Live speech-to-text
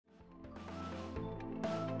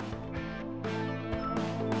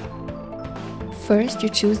First, you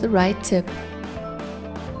choose the right tip.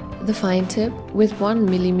 The fine tip with 1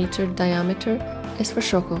 mm diameter is for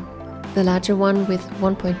choco, the larger one with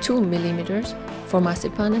 1.2 mm for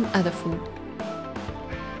marzipan and other food.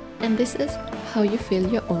 And this is how you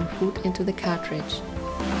fill your own food into the cartridge.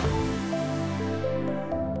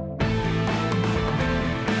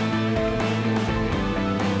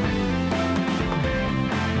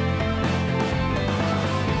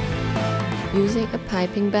 Using a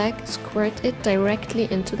piping bag, squirt it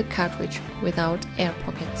directly into the cartridge without air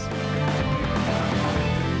pockets.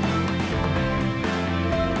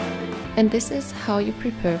 And this is how you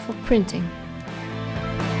prepare for printing.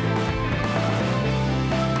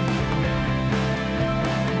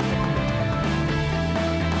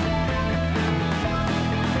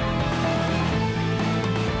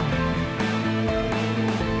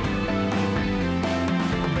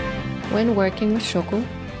 When working with choco,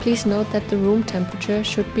 please note that the room temperature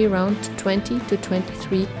should be around 20 to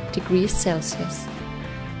 23 degrees Celsius.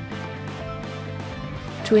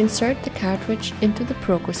 To insert the cartridge into the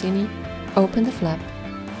Procusini, open the flap,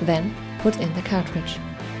 then put in the cartridge.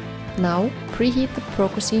 Now preheat the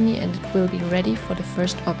Procusini and it will be ready for the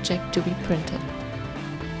first object to be printed.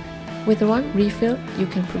 With one refill, you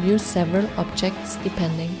can produce several objects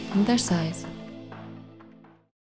depending on their size.